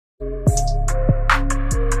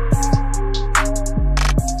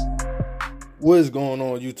What is going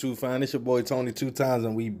on, YouTube fam? It's your boy Tony 2 times,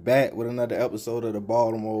 and we back with another episode of the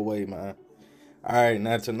Baltimore Way, man. Alright,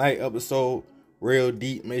 now tonight episode, real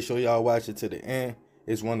deep. Make sure y'all watch it to the end.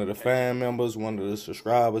 It's one of the fan members, one of the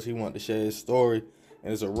subscribers. He wanted to share his story,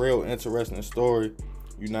 and it's a real interesting story.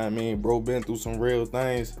 You know what I mean? Bro been through some real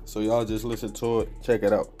things, so y'all just listen to it. Check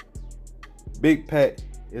it out. Big Pat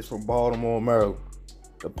is from Baltimore, Maryland,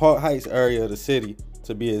 the Park Heights area of the city,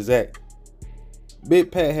 to be exact.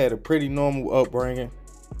 Big Pat had a pretty normal upbringing.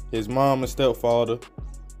 His mom and stepfather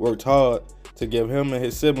worked hard to give him and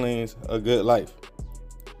his siblings a good life.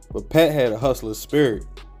 But Pat had a hustler's spirit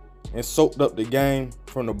and soaked up the game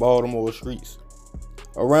from the Baltimore streets.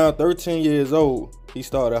 Around 13 years old, he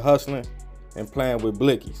started hustling and playing with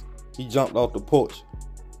blickies. He jumped off the porch.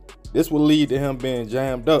 This would lead to him being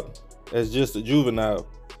jammed up as just a juvenile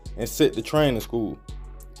and sent to training school.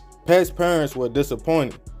 Pat's parents were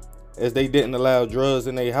disappointed as they didn't allow drugs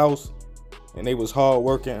in their house, and they was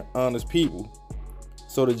hard-working, honest people.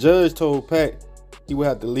 So the judge told Pat he would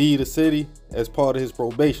have to leave the city as part of his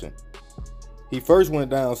probation. He first went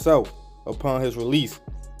down south upon his release.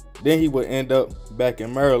 Then he would end up back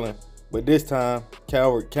in Maryland, but this time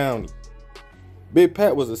Coward County. Big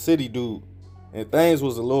Pat was a city dude, and things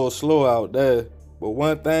was a little slow out there, but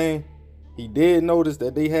one thing he did notice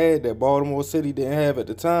that they had that Baltimore City didn't have at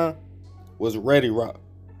the time was Ready Rock.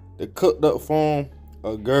 They cooked up for him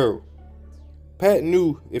a girl. Pat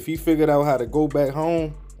knew if he figured out how to go back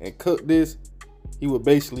home and cook this, he would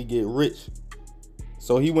basically get rich.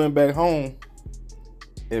 So he went back home,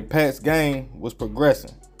 and Pat's game was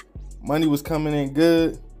progressing. Money was coming in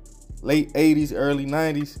good, late 80s, early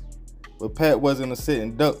 90s, but Pat wasn't a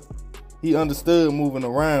sitting duck. He understood moving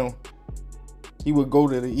around. He would go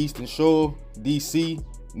to the Eastern Shore, DC,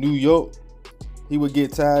 New York. He would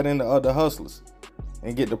get tied into other hustlers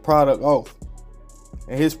and get the product off.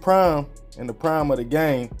 In his prime, in the prime of the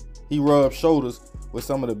game, he rubbed shoulders with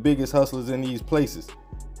some of the biggest hustlers in these places,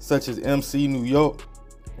 such as MC New York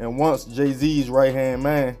and once Jay-Z's right-hand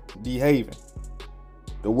man, D Haven.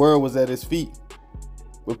 The world was at his feet,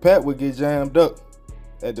 but Pat would get jammed up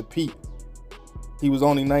at the peak. He was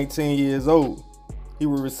only 19 years old. He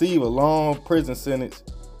would receive a long prison sentence.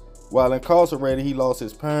 While incarcerated, he lost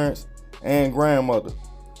his parents and grandmother,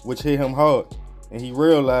 which hit him hard, and he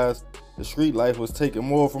realized the street life was taking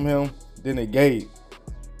more from him than it gave.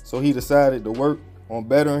 So he decided to work on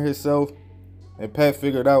bettering himself, and Pat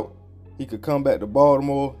figured out he could come back to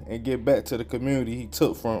Baltimore and get back to the community he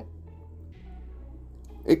took from.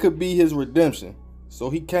 It could be his redemption, so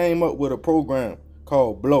he came up with a program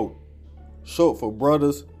called BLOW, short for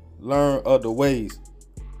Brothers Learn Other Ways.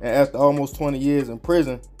 And after almost 20 years in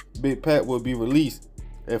prison, Big Pat would be released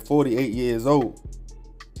at 48 years old.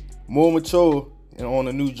 More mature and on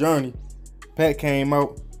a new journey, Pat came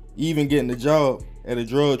out even getting a job at a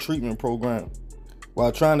drug treatment program.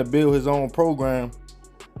 While trying to build his own program,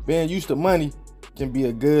 being used to money can be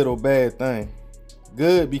a good or bad thing.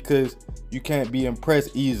 Good because you can't be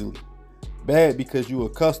impressed easily. Bad because you're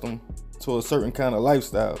accustomed to a certain kind of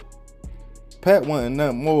lifestyle. Pat wanted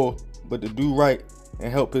nothing more but to do right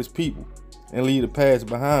and help his people and leave the past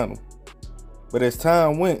behind him. But as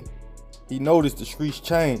time went, he noticed the streets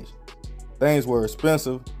changed. Things were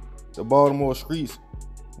expensive. The Baltimore streets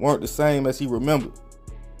weren't the same as he remembered.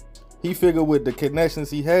 He figured with the connections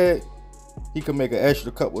he had, he could make an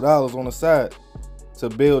extra couple dollars on the side to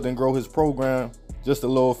build and grow his program just a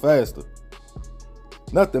little faster.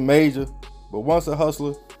 Nothing major, but once a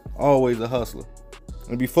hustler, always a hustler.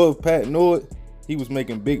 And before Pat knew it, he was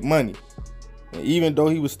making big money. And even though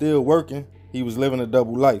he was still working, he was living a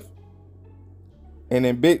double life. And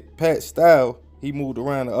in Big Pat's style, he moved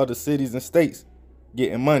around to other cities and states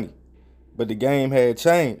getting money. But the game had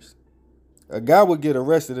changed. A guy would get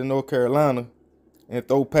arrested in North Carolina and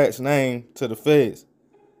throw Pat's name to the feds.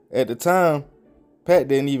 At the time, Pat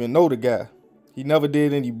didn't even know the guy. He never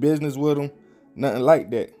did any business with him, nothing like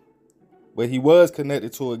that. But he was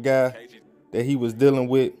connected to a guy that he was dealing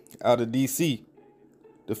with out of DC.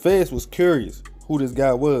 The feds was curious who this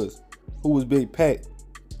guy was, who was Big Pat.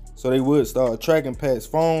 So they would start tracking Pat's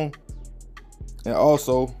phone and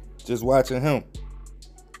also just watching him.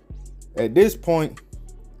 At this point,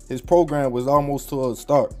 his program was almost to a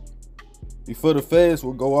start. Before the feds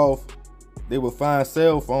would go off, they would find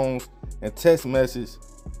cell phones and text messages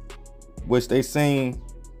which they seen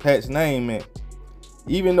Pat's name in.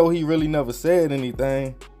 Even though he really never said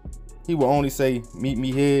anything, he would only say, "Meet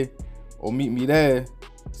me here" or "Meet me there,"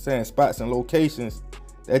 saying spots and locations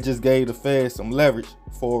that just gave the feds some leverage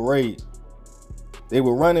for a raid. They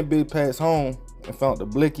were running Big Pat's home and found the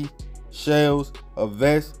blicky, shells, a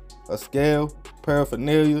vest, a scale,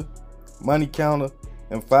 paraphernalia, money counter,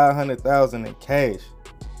 and $500,000 in cash.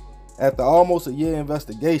 After almost a year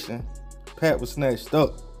investigation, Pat was snatched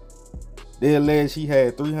up. They allege he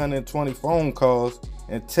had 320 phone calls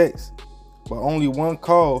and texts, but only one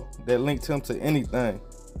call that linked him to anything.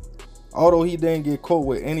 Although he didn't get caught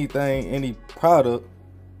with any product,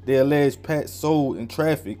 they allege Pat sold and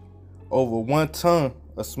trafficked over 1 ton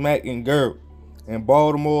of smack and gerb in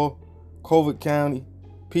Baltimore, Covert County,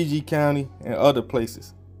 PG County, and other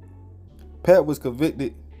places. Pat was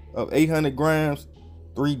convicted of 800 grams,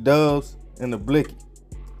 3 doves, and a blicky,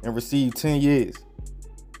 and received 10 years.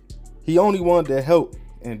 He only wanted to help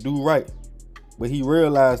and do right, but he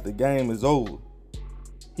realized the game is over.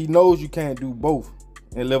 He knows you can't do both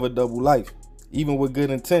and live a double life, even with good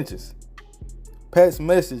intentions. Pat's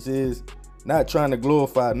message is not trying to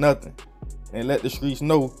glorify nothing and let the streets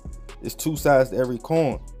know it's 2 sides to every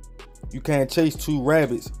coin. You can't chase 2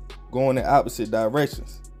 rabbits going in opposite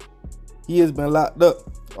directions. He has been locked up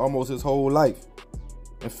almost his whole life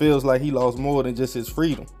and feels like he lost more than just his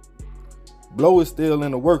freedom. Blow is still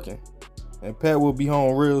in the working, and Pat will be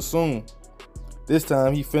home real soon. This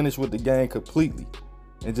time he finished with the game completely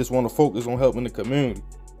and just want to focus on helping the community.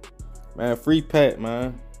 Man, free Pat,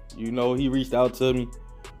 man. You know, he reached out to me.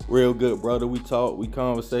 Real good brother. We talked, we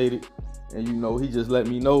conversated, and you know, he just let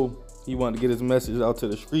me know he wanted to get his message out to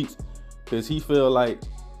the streets because he feel like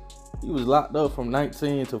he was locked up from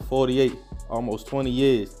 19 to 48, almost 20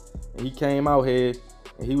 years. And he came out here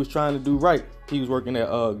and he was trying to do right. He was working at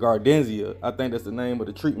Gardenzia. I think that's the name of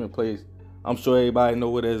the treatment place. I'm sure everybody know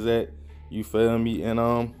where that's at. You feel me?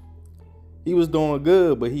 And he was doing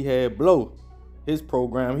good, but he had Blow, his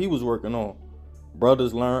program he was working on.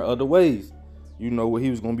 Brothers learn other ways. You know, where he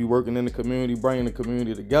was going to be working in the community, bringing the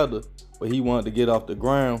community together, but he wanted to get off the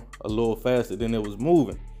ground a little faster than it was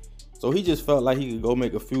moving. So he just felt like he could go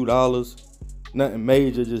make a few dollars, nothing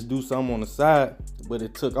major, just do something on the side, but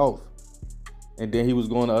it took off. And then he was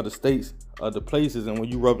going to other states, other places, and when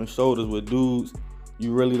you rubbing shoulders with dudes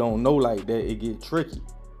you really don't know like that, it get tricky.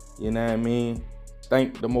 You know what I mean?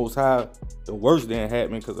 Thank the Most High, the worst didn't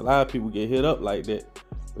happen, because a lot of people get hit up like that.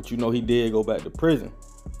 But you know, he did go back to prison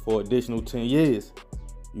for additional 10 years,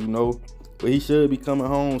 you know. But he should be coming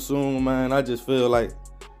home soon, man. I just feel like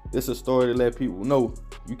this is a story to let people know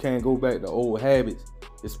you can't go back to old habits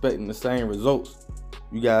expecting the same results.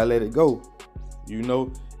 You gotta let it go. You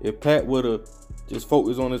know, if Pat would've just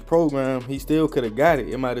focused on his program, he still could have got it.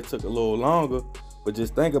 It might have took a little longer, but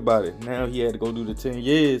just think about it. Now he had to go do the 10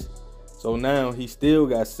 years. So now he still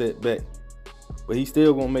got set back, but he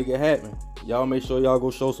still gonna make it happen. Y'all make sure y'all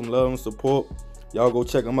go show some love and support. Y'all go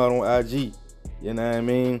check him out on IG. You know what I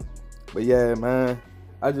mean? But yeah, man,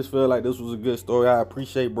 I just feel like this was a good story. I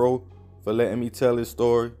appreciate bro for letting me tell his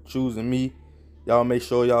story, choosing me. Y'all make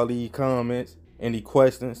sure y'all leave comments, any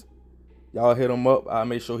questions. Y'all hit him up. I'll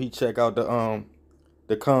make sure he check out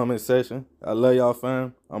the comment section. I love y'all,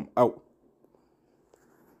 fam. I'm out.